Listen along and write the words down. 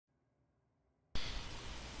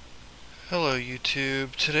Hello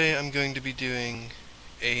YouTube. Today I'm going to be doing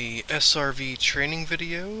a SRV training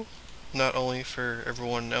video, not only for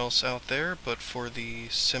everyone else out there, but for the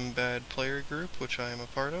Simbad player group, which I am a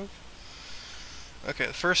part of. Okay,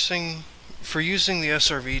 the first thing, for using the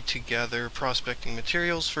SRV to gather prospecting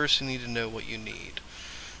materials, first you need to know what you need.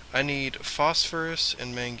 I need phosphorus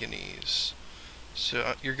and manganese.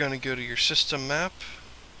 So you're going to go to your system map,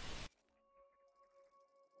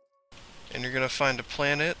 and you're going to find a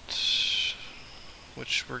planet,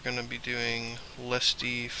 which we're going to be doing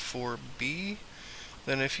Lesty 4B.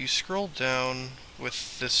 Then if you scroll down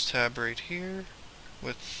with this tab right here,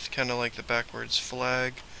 with kind of like the backwards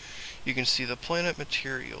flag, you can see the planet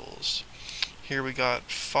materials. Here we got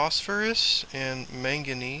phosphorus and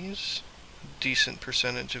manganese, decent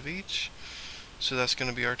percentage of each, so that's going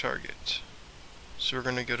to be our target. So we're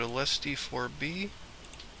going to go to Lesty 4B.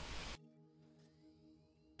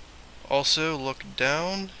 Also look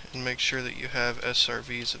down and make sure that you have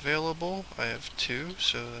SRVs available. I have 2,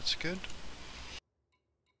 so that's good.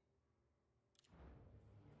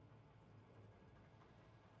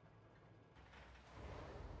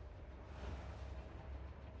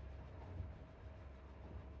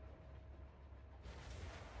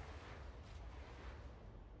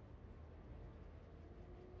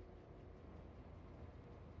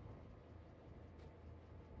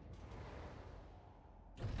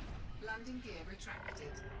 Landing gear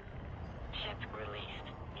retracted. Ship released.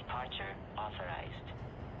 Departure authorized.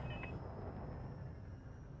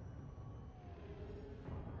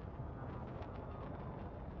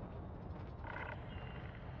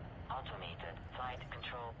 Automated flight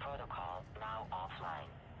control protocol now offline.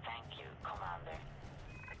 Thank you, Commander.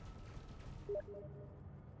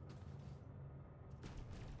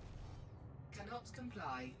 Cannot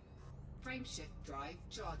comply. Frameshift drive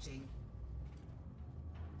charging.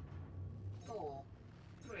 4,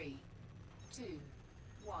 3, 2,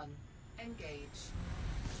 1. Engage.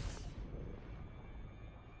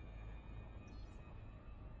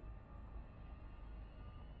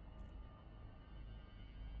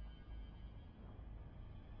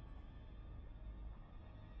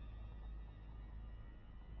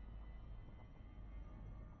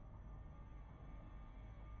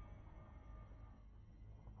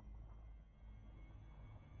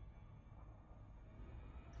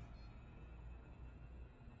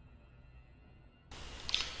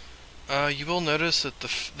 You will notice that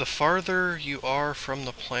the farther you are from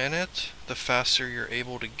the planet, the faster you're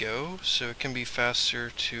able to go, so it can be faster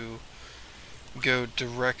to go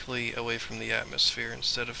directly away from the atmosphere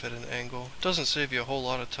instead of at an angle. It doesn't save you a whole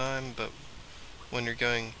lot of time, but when you're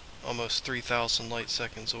going almost 3,000 light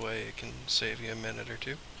seconds away, it can save you a minute or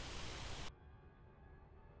two.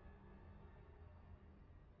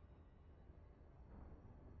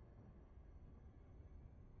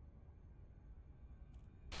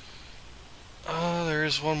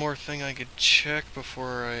 There's one more thing I could check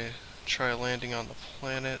before I try landing on the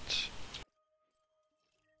planet.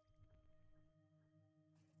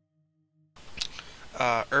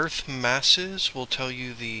 Earth masses will tell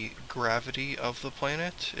you the gravity of the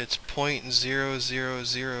planet. It's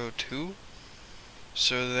 0.0002,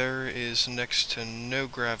 so there is next to no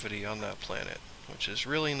gravity on that planet, which is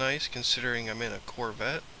really nice considering I'm in a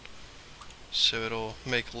Corvette, so it'll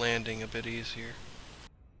make landing a bit easier.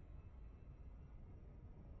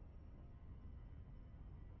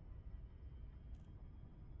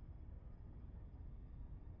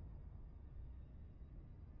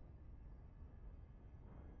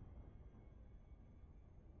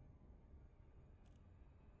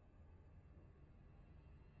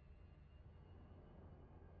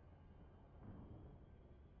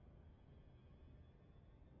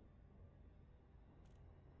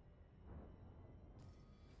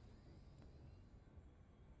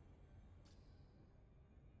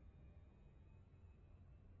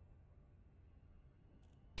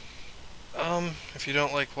 If you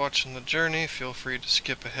don't like watching the journey, feel free to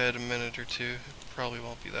skip ahead a minute or two. It probably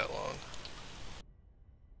won't be that long.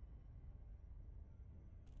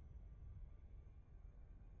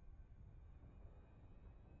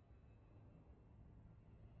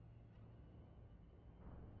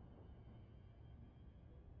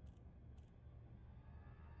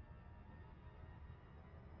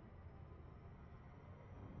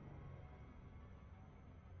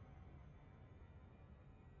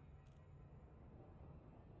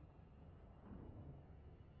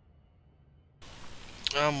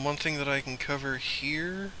 One thing that I can cover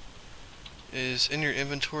here is in your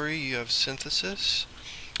inventory you have synthesis,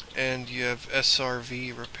 and you have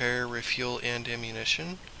SRV, repair, refuel, and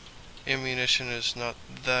ammunition. Ammunition is not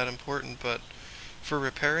that important, but for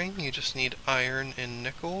repairing you just need iron and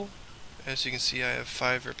nickel, As you can see, I have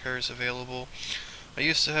 5 repairs available. I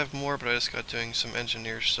used to have more, but I just got doing some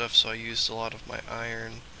engineer stuff, so I used a lot of my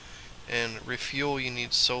iron. And refuel, you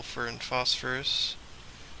need sulfur and phosphorus,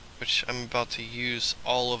 which I'm about to use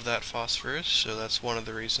all of that phosphorus, so that's one of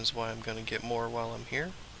the reasons why I'm going to get more while I'm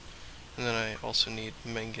here. And then I also need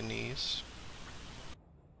manganese.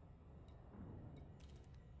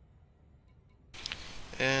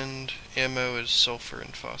 And ammo is sulfur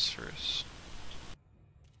and phosphorus.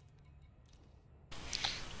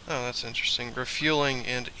 Oh, that's interesting. Refueling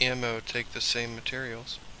and ammo take the same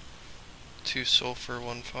materials. 2 sulfur,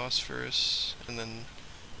 1 phosphorus, and then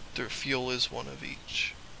the fuel is 1 of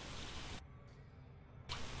each.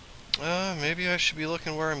 Maybe I should be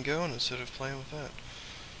looking where I'm going instead of playing with that.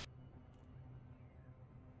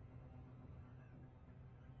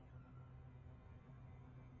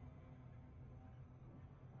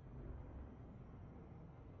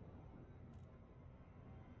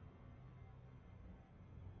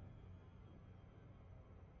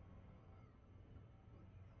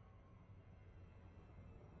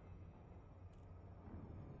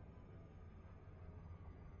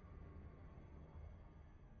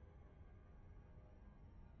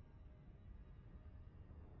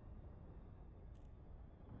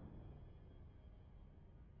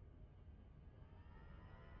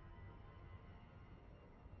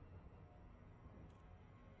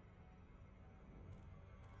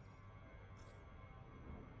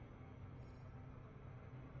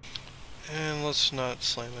 And let's not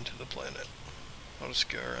slam into the planet. I'll just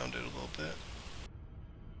go around it a little bit.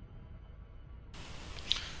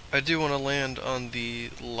 I do want to land on the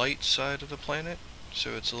light side of the planet,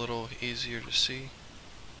 so it's a little easier to see.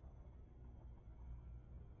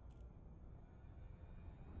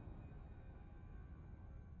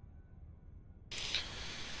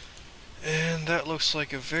 And that looks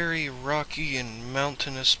like a very rocky and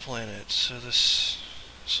mountainous planet, so this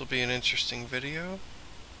will be an interesting video.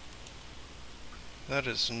 That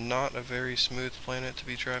is not a very smooth planet to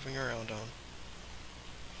be driving around on.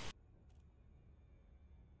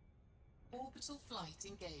 Orbital flight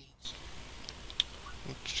engaged.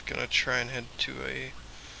 I'm just gonna try and head to a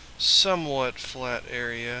somewhat flat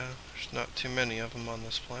area. There's not too many of them on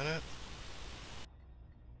this planet.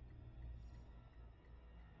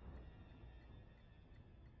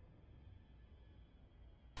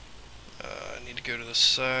 I need to go to the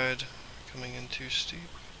side, coming in too steep.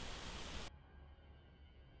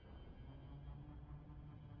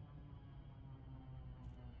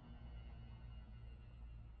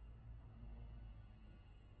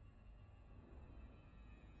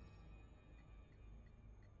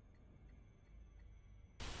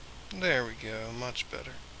 There we go, much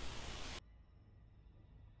better.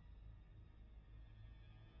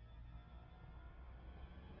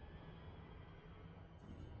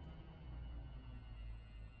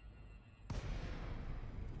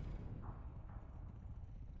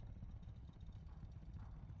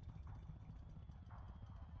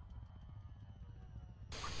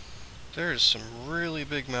 There's some really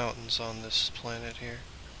big mountains on this planet here.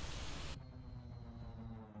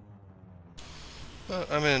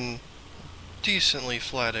 But I'm in decently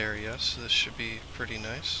flat area, so this should be pretty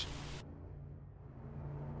nice.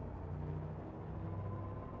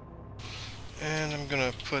 And I'm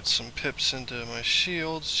gonna put some pips into my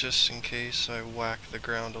shields just in case I whack the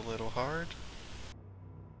ground a little hard.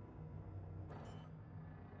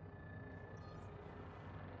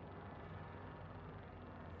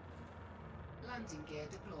 Landing gear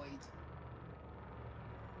deployed.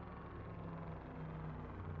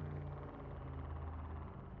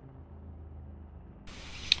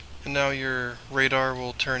 And now your radar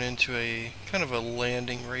will turn into a kind of a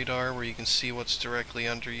landing radar where you can see what's directly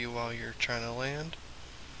under you while you're trying to land.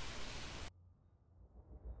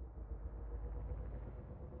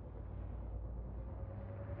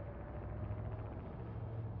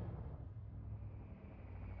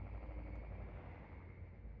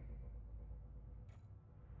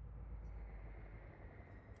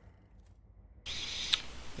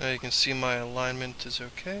 Now you can see my alignment is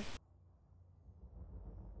okay.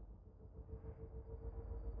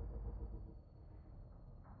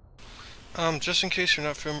 Just in case you're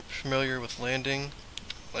not familiar with landing,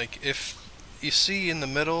 like if you see in the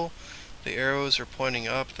middle the arrows are pointing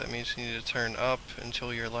up, that means you need to turn up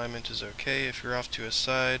until your alignment is okay. If you're off to a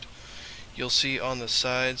side, you'll see on the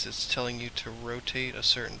sides it's telling you to rotate a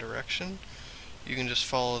certain direction. You can just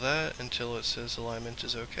follow that until it says alignment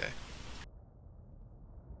is okay.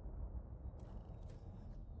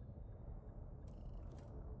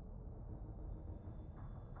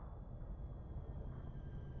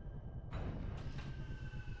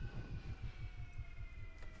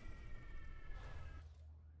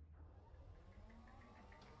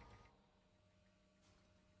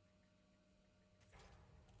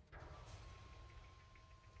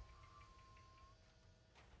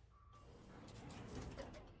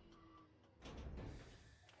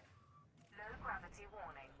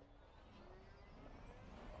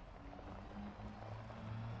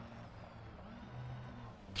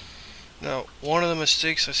 Now, one of the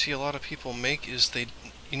mistakes I see a lot of people make is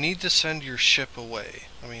you need to send your ship away.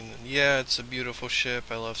 I mean, yeah, it's a beautiful ship,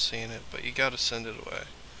 I love seeing it, but you gotta send it away.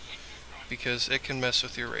 Because it can mess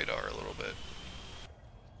with your radar a little bit.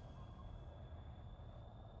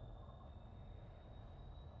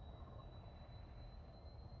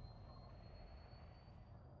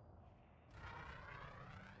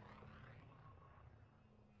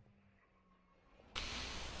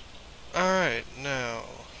 Alright, now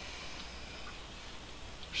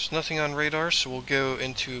there's nothing on radar, so we'll go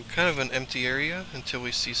into kind of an empty area until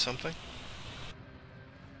we see something.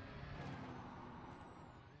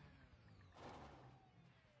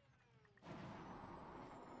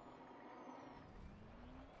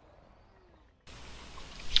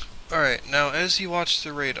 Alright, now as you watch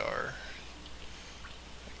the radar,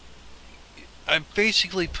 I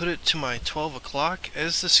basically put it to my 12 o'clock.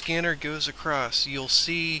 As the scanner goes across, you'll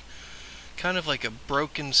see kind of like a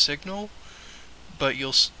broken signal, but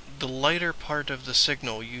the lighter part of the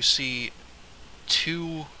signal, you see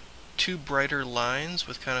two brighter lines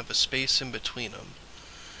with kind of a space in between them.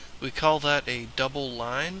 We call that a double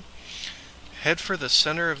line. Head for the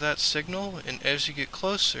center of that signal, and as you get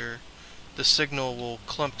closer, the signal will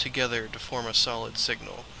clump together to form a solid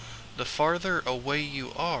signal. The farther away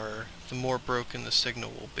you are, the more broken the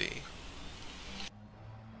signal will be.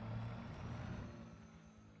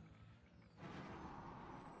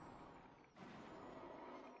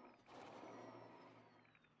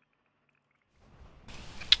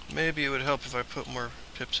 Maybe it would help if I put more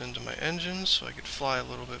pips into my engines so I could fly a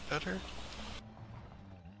little bit better.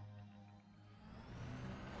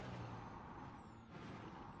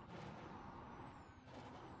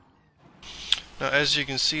 Now, as you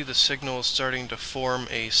can see, the signal is starting to form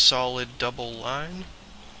a solid double line.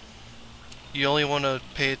 You only want to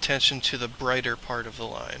pay attention to the brighter part of the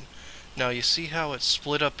line. Now, you see how it's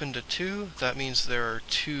split up into two? That means there are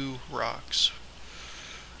two rocks.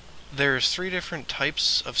 There's three different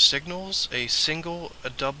types of signals: a single, a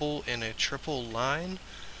double, and a triple line.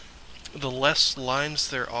 The less lines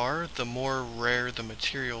there are, the more rare the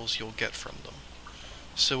materials you'll get from them.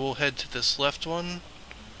 So we'll head to this left one.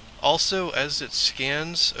 Also, as it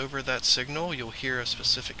scans over that signal, you'll hear a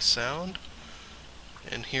specific sound.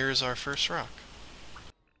 And here's our first rock.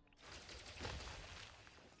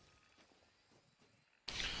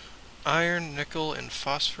 Iron, nickel, and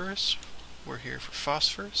phosphorus. We're here for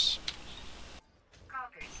phosphorus.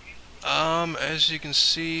 As you can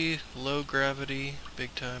see, low gravity,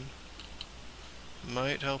 big time.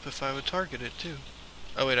 Might help if I would target it too.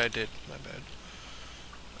 Oh wait, I did, my bad.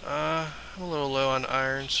 I'm a little low on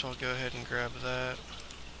iron, so I'll go ahead and grab that.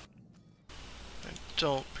 I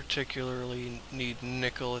don't particularly need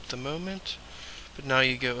nickel at the moment, but now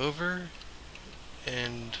you go over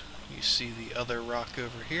and you see the other rock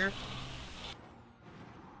over here.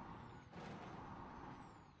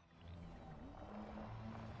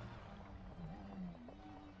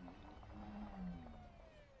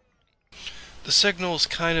 The signal is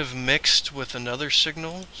kind of mixed with another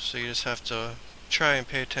signal, so you just have to try and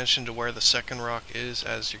pay attention to where the second rock is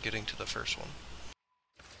as you're getting to the first one.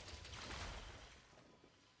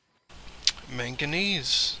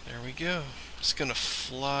 Manganese, there we go. It's gonna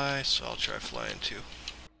fly, so I'll try flying too.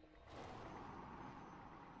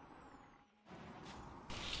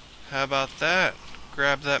 How about that?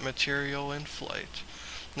 Grab that material in flight.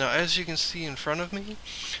 Now, as you can see in front of me,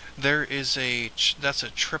 there is that's a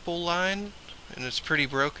triple line, and it's pretty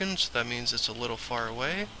broken, so that means it's a little far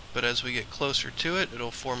away, but as we get closer to it, it'll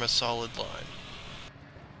form a solid line.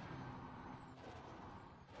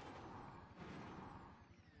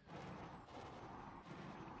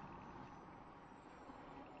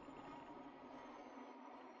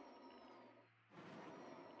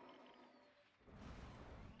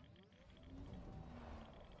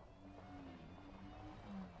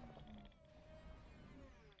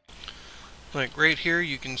 Like right here,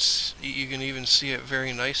 you can even see it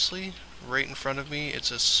very nicely. Right in front of me,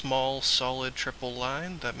 it's a small, solid triple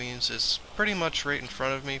line. That means it's pretty much right in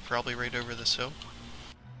front of me, probably right over this hill.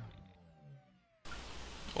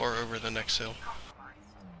 Or over the next hill.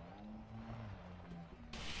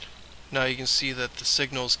 Now you can see that the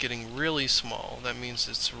signal's getting really small. That means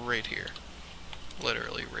it's right here.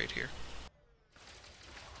 Literally right here.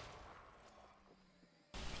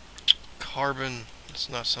 Carbon, it's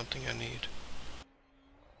not something I need.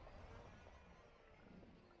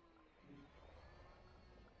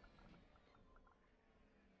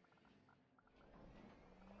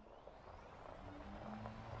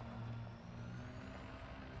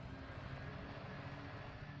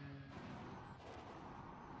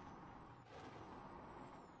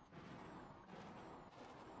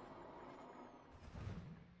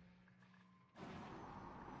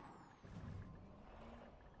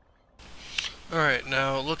 Alright,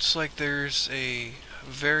 now it looks like there's a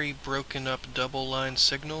very broken up double line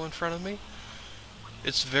signal in front of me.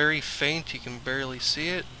 It's very faint, you can barely see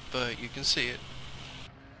it, but you can see it.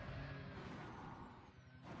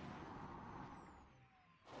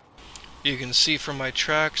 You can see from my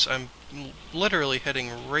tracks, I'm literally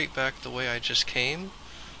heading right back the way I just came.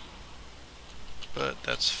 But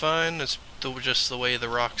that's fine, it's just the way the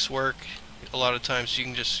rocks work. A lot of times you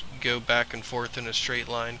can just go back and forth in a straight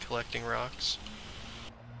line collecting rocks.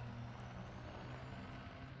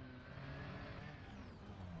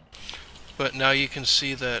 But now you can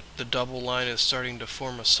see that the double line is starting to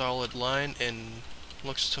form a solid line, and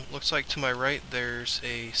looks like to my right there's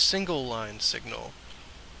a single line signal.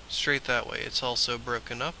 Straight that way. It's also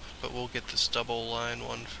broken up, but we'll get this double line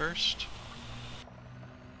one first.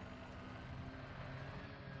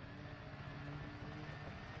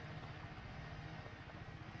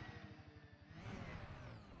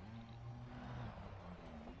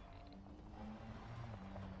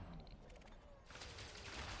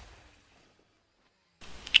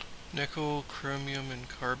 Nickel, chromium, and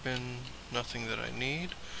carbon, nothing that I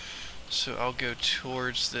need. So I'll go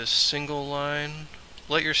towards this single line.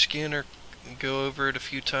 Let your scanner go over it a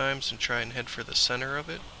few times and try and head for the center of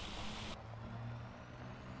it.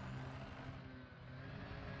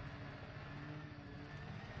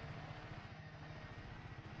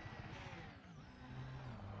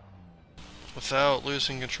 Without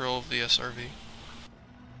losing control of the SRV.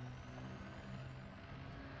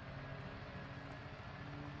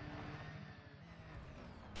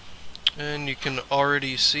 And you can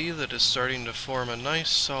already see that it's starting to form a nice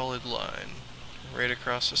solid line right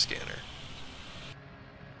across the scanner.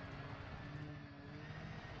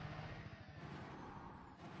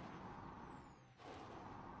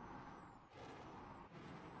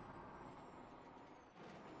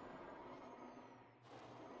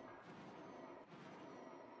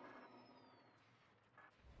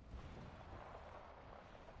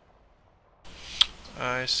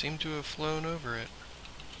 I seem to have flown over it.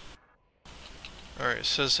 Alright, it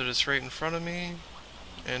says that it's right in front of me,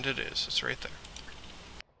 and it is. It's right there.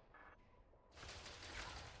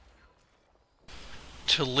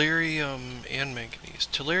 Tellurium and manganese.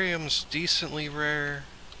 Tellurium's decently rare,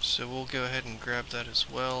 so we'll go ahead and grab that as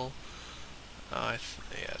well. Yeah,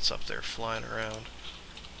 it's up there flying around.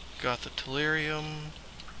 Got the tellurium.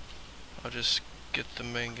 I'll just get the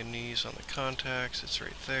manganese on the contacts. It's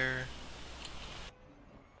right there.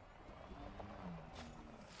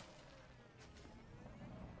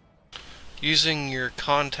 Using your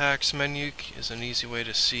contacts menu is an easy way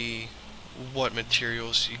to see what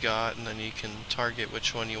materials you got, and then you can target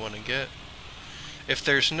which one you want to get. If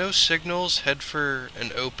there's no signals, head for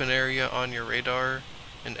an open area on your radar,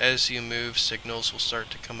 and as you move, signals will start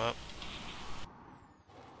to come up.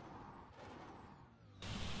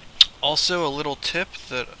 Also, a little tip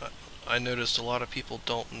that I noticed a lot of people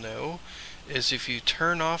don't know is if you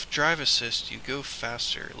turn off drive assist, you go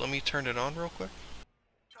faster. Let me turn it on real quick.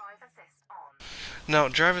 Now,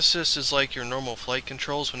 drive assist is like your normal flight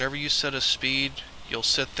controls. Whenever you set a speed, you'll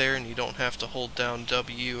sit there and you don't have to hold down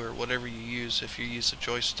W or whatever you use if you use a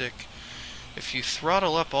joystick. If you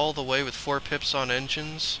throttle up all the way with 4 pips on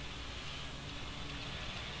engines,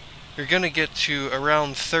 you're going to get to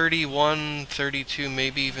around 31, 32,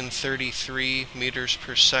 maybe even 33 meters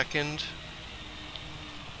per second.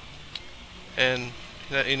 And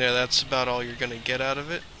that's about all you're going to get out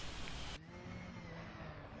of it.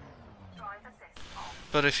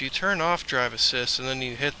 But if you turn off drive assist and then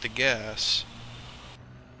you hit the gas,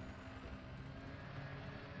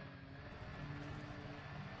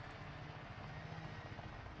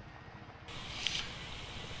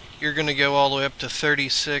 you're going to go all the way up to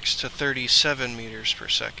 36 to 37 meters per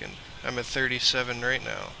second. I'm at 37 right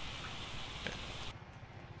now.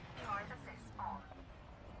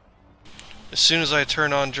 As soon as I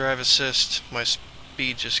turn on drive assist, my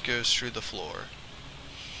speed just goes through the floor.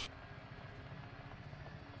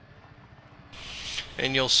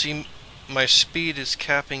 And you'll see my speed is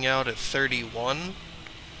capping out at 31.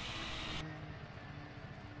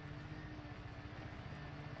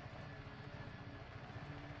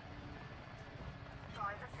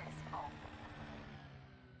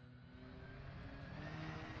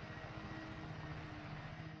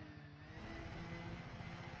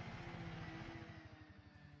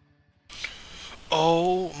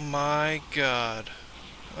 Oh my god.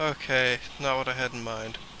 Okay, not what I had in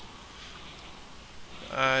mind.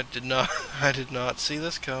 I did not see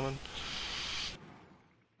this coming.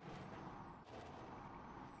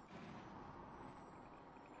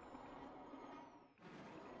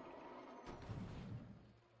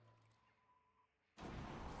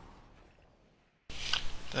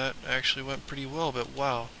 That actually went pretty well, but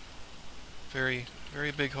wow. Very,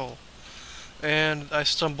 very big hole. And I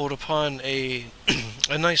stumbled upon a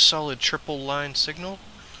a nice solid triple line signal,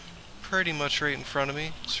 pretty much right in front of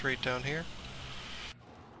me. It's right down here.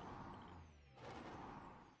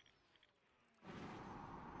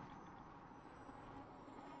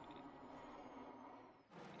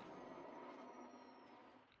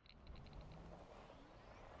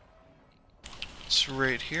 It's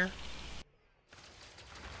right here.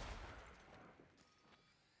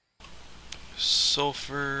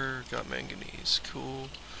 Sulfur, got manganese, cool.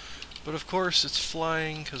 But of course it's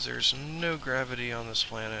flying because there's no gravity on this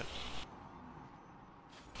planet.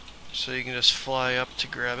 So you can just fly up to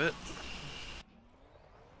grab it.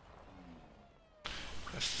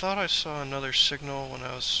 I thought I saw another signal when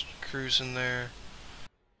I was cruising there.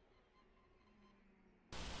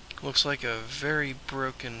 Looks like a very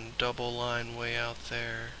broken double line way out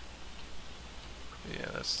there. Yeah,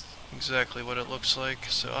 that's exactly what it looks like.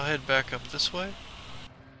 So I'll head back up this way.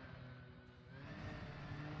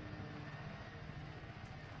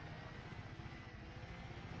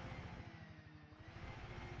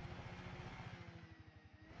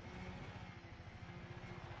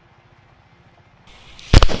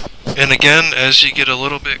 And again, as you get a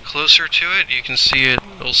little bit closer to it, you can see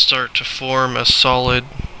it'll start to form a solid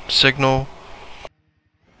signal.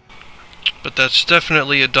 But that's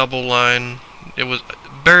definitely a double line. It was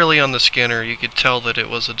barely on the scanner. You could tell that it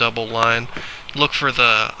was a double line. Look for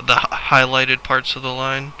the highlighted parts of the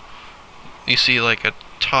line. You see like a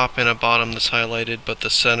top and a bottom that's highlighted, but the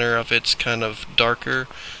center of it's kind of darker.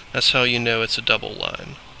 That's how you know it's a double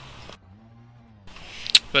line.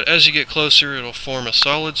 But as you get closer, it'll form a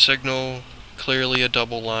solid signal, clearly a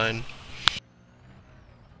double line.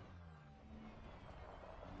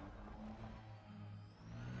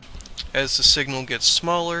 As the signal gets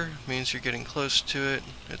smaller, it means you're getting close to it.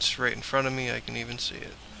 It's right in front of me, I can even see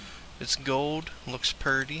it. It's gold, looks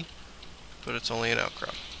purty, but it's only an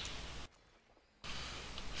outcrop.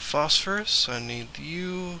 Phosphorus, I need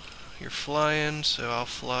you. You're flying, so I'll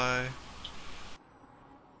fly.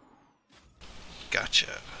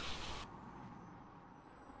 Gotcha.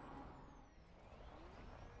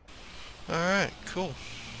 Alright, cool.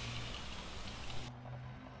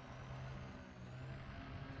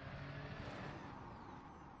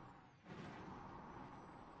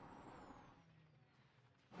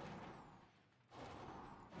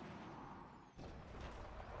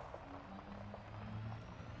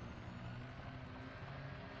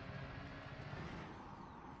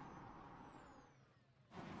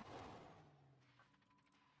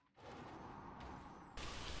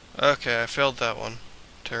 Okay, I failed that one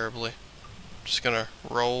terribly. Just gonna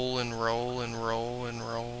roll and roll and roll and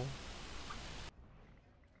roll.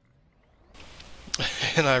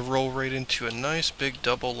 And I roll right into a nice big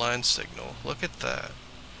double line signal. Look at that.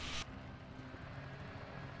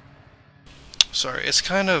 Sorry, it's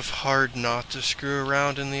kind of hard not to screw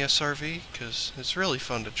around in the SRV, because it's really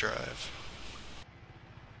fun to drive.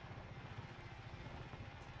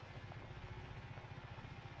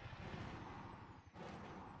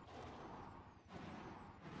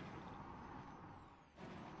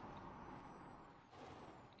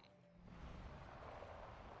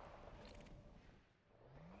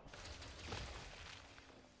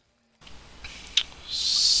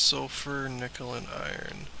 Sulfur, nickel, and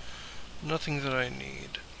iron. Nothing that I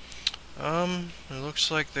need. It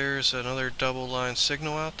looks like there's another double line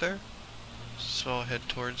signal out there, so I'll head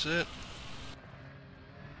towards it.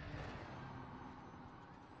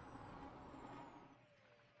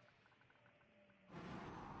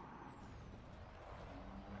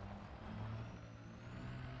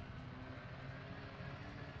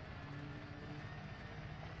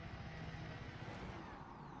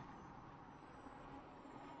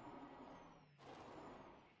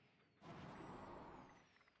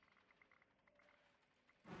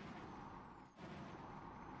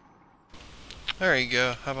 There you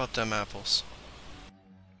go, how about them apples?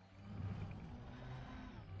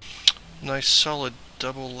 Nice solid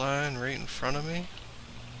double line right in front of me.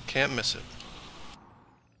 Can't miss it.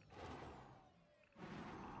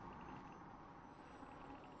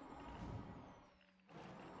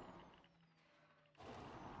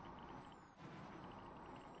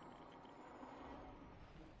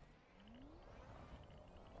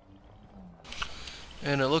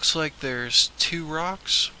 And it looks like there's two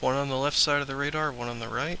rocks, one on the left side of the radar, one on the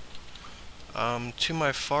right. To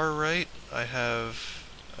my far right, I have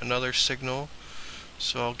another signal,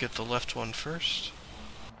 so I'll get the left one first.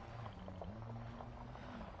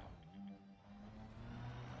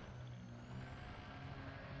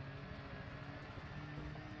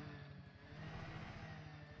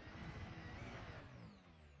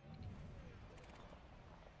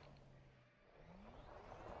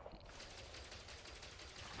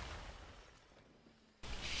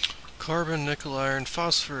 Carbon, nickel, iron,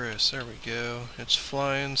 phosphorus. There we go. It's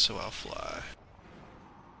flying, so I'll fly.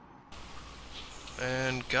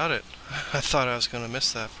 And got it. I thought I was going to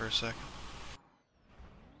miss that for a second.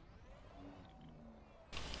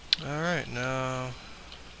 Alright, now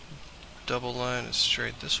double line is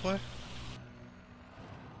straight this way.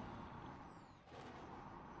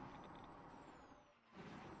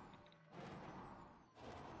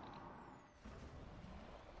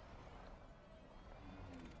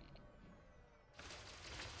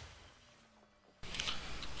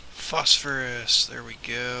 Phosphorus, there we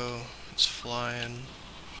go. It's flying.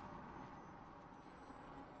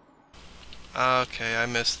 Okay, I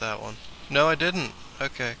missed that one. No, I didn't.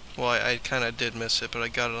 Okay, well, I kind of did miss it, but I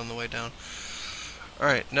got it on the way down.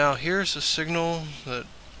 Alright, now here's a signal that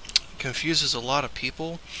confuses a lot of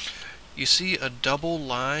people. You see a double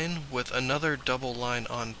line with another double line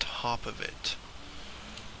on top of it.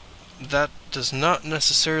 That does not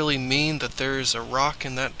necessarily mean that there is a rock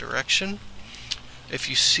in that direction. If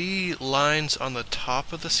you see lines on the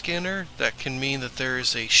top of the scanner, that can mean that there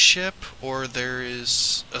is a ship or there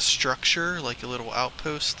is a structure, like a little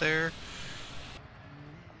outpost there.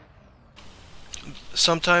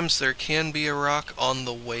 Sometimes there can be a rock on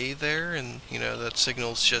the way there, and you know, that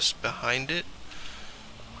signal's just behind it,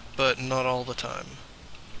 but not all the time.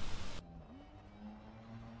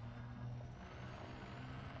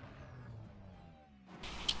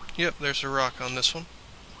 Yep, there's a rock on this one.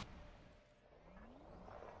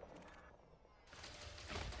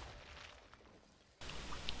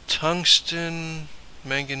 Tungsten,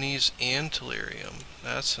 manganese, and tellurium.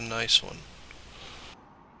 That's a nice one.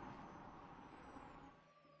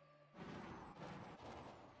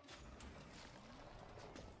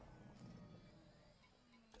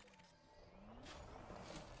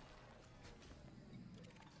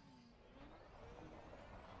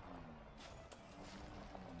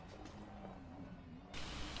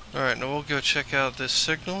 Alright, now we'll go check out this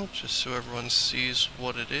signal, just so everyone sees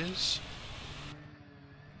what it is.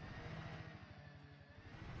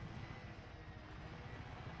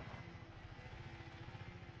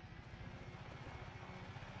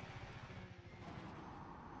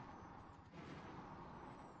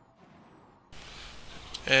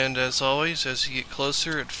 And as always, as you get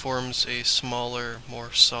closer, it forms a smaller,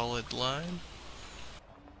 more solid line.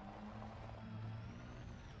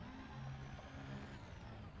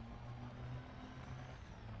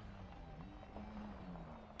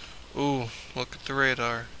 Ooh, look at the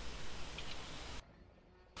radar.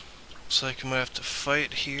 Looks like I might have to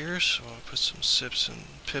fight here, so I'll put some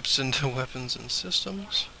pips into weapons and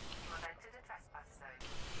systems.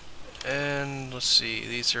 And let's see,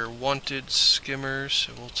 these are wanted skimmers,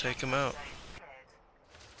 so we'll take them out.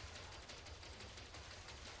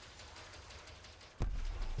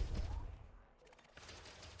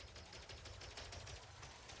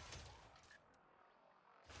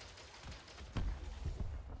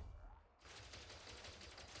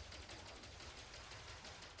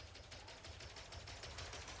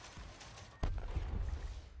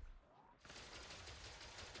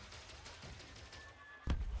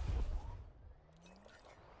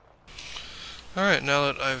 Alright, now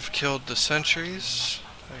that I've killed the sentries,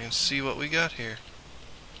 I can see what we got here.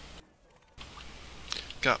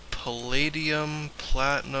 Got palladium,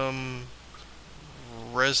 platinum,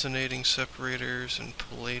 resonating separators, and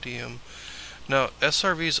palladium. Now,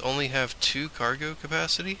 SRVs only have 2 cargo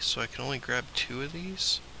capacity, so I can only grab 2 of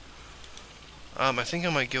these. I think I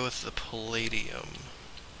might go with the palladium.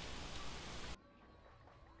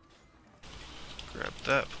 Grab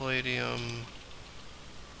that palladium.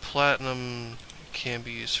 Platinum can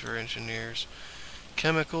be used for engineers.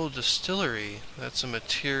 Chemical distillery, that's a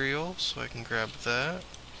material, so I can grab that.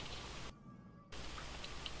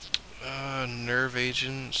 Nerve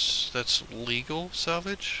agents, that's legal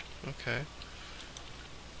salvage? Okay.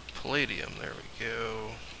 Palladium, there we go.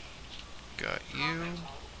 Got you.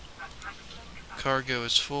 Cargo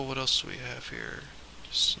is full, what else do we have here?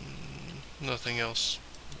 Nothing else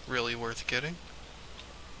really worth getting.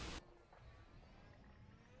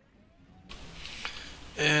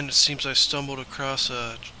 And it seems I stumbled across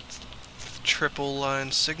a triple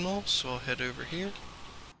line signal, so I'll head over here.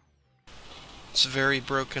 It's very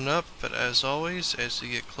broken up, but as always, as you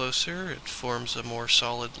get closer, it forms a more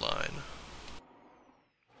solid line.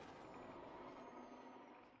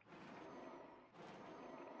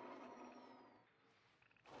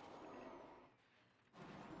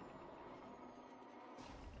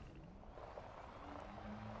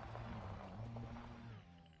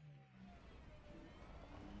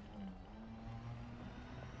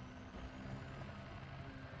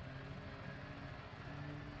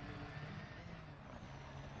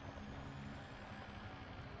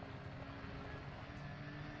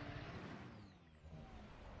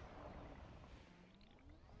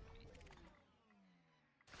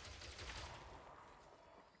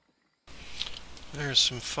 There's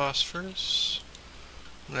some phosphorus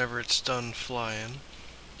whenever it's done flying.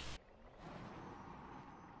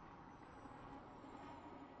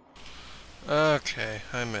 Okay,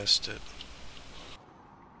 I missed it.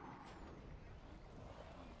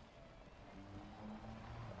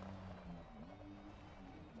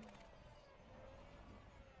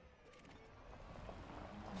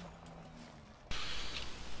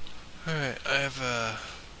 Alright, I have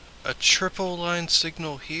a triple line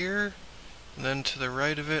signal here, and then to the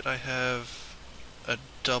right of it I have a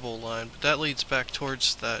double line, but that leads back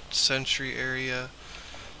towards that sentry area,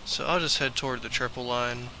 so I'll just head toward the triple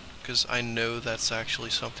line, because I know that's actually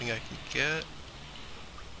something I can get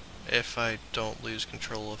if I don't lose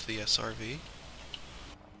control of the SRV.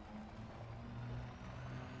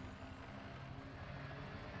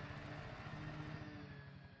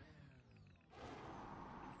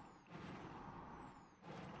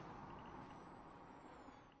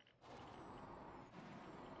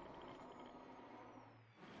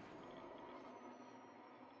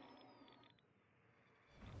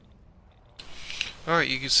 Alright,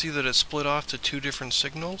 you can see that it split off to two different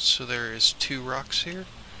signals, so there is two rocks here.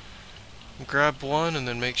 Grab one and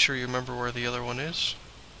then make sure you remember where the other one is.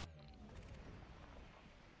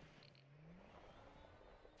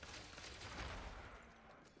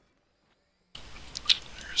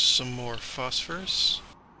 There's some more phosphorus.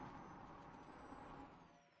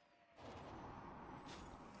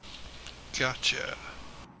 Gotcha.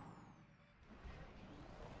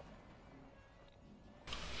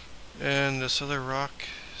 And this other rock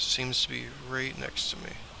seems to be right next to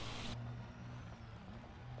me.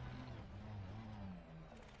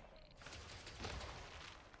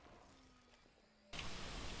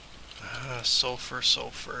 Sulfur,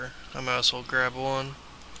 sulfur. I might as well grab one.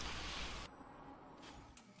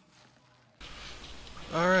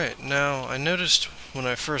 Alright, now I noticed when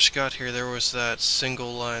I first got here there was that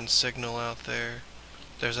single line signal out there.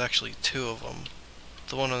 There's actually two of them.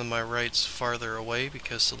 The one on my right's farther away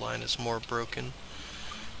because the line is more broken.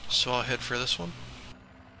 So I'll head for this one.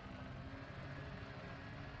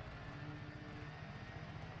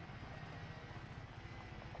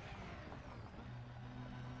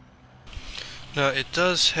 Now it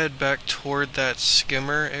does head back toward that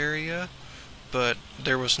skimmer area, but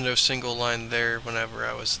there was no single line there whenever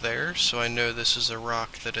I was there, so I know this is a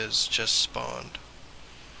rock that has just spawned.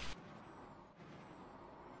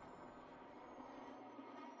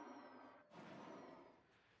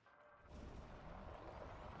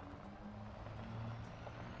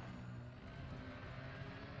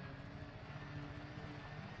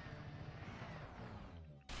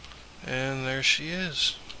 And there she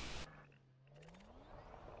is.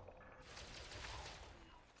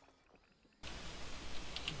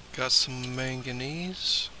 Got some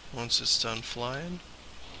manganese once it's done flying.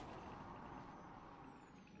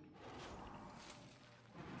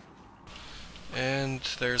 And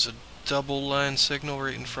there's a double line signal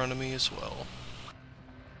right in front of me as well.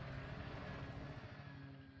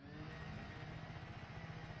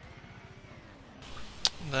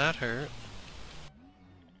 That hurt.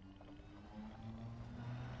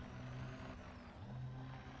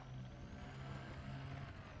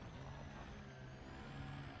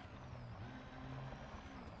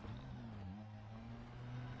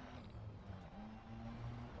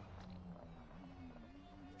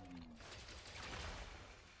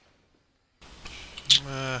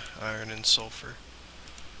 Iron and sulfur.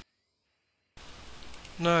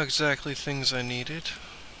 Not exactly things I needed.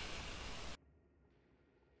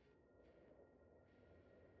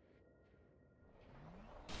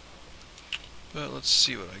 But let's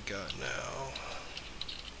see what I got now.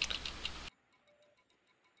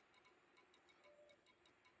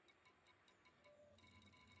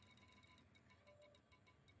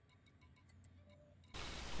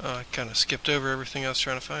 Oh, I kinda skipped over everything I was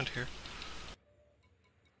trying to find here.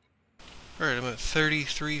 Alright, I'm at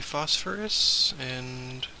 33 phosphorus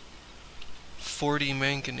and 40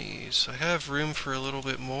 manganese. I have room for a little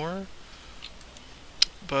bit more,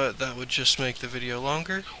 but that would just make the video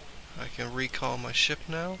longer. I can recall my ship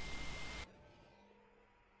now.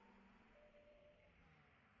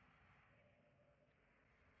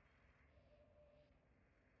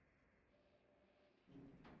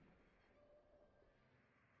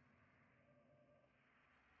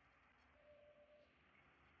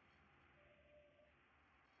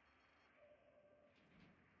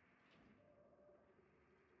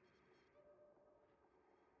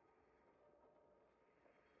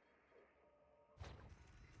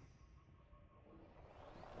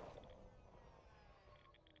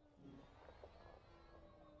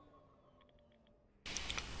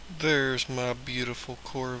 There's my beautiful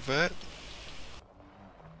Corvette.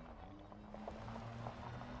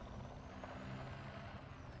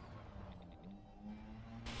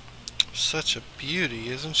 Such a beauty,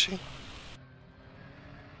 isn't she?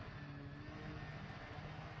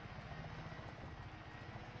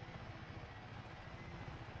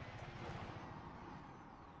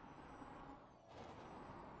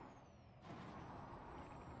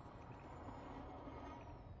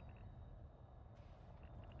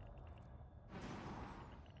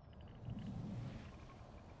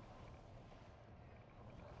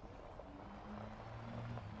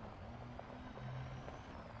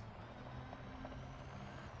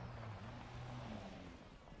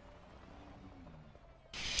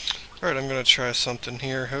 Alright, I'm gonna try something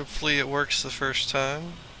here. Hopefully it works the first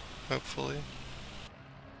time. Hopefully.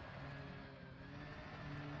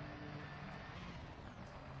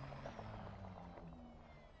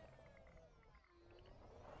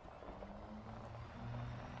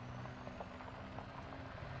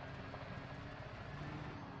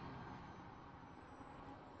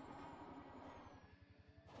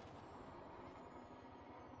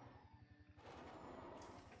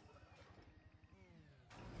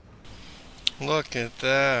 Look at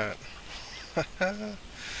that.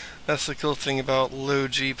 That's the cool thing about low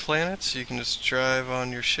G planets. You can just drive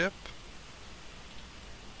on your ship.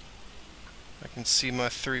 I can see my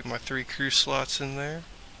three crew slots in there.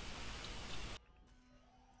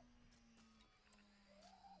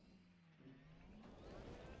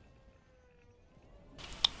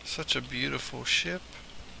 Such a beautiful ship.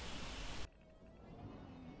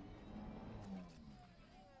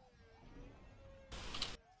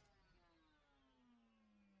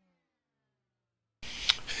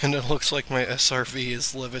 And it looks like my SRV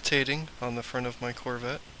is levitating on the front of my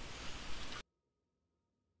Corvette.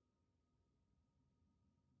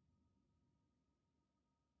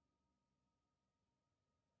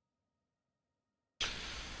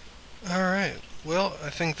 Alright, well, I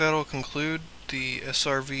think that'll conclude the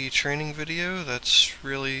SRV training video. That's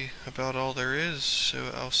really about all there is, so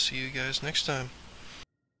I'll see you guys next time.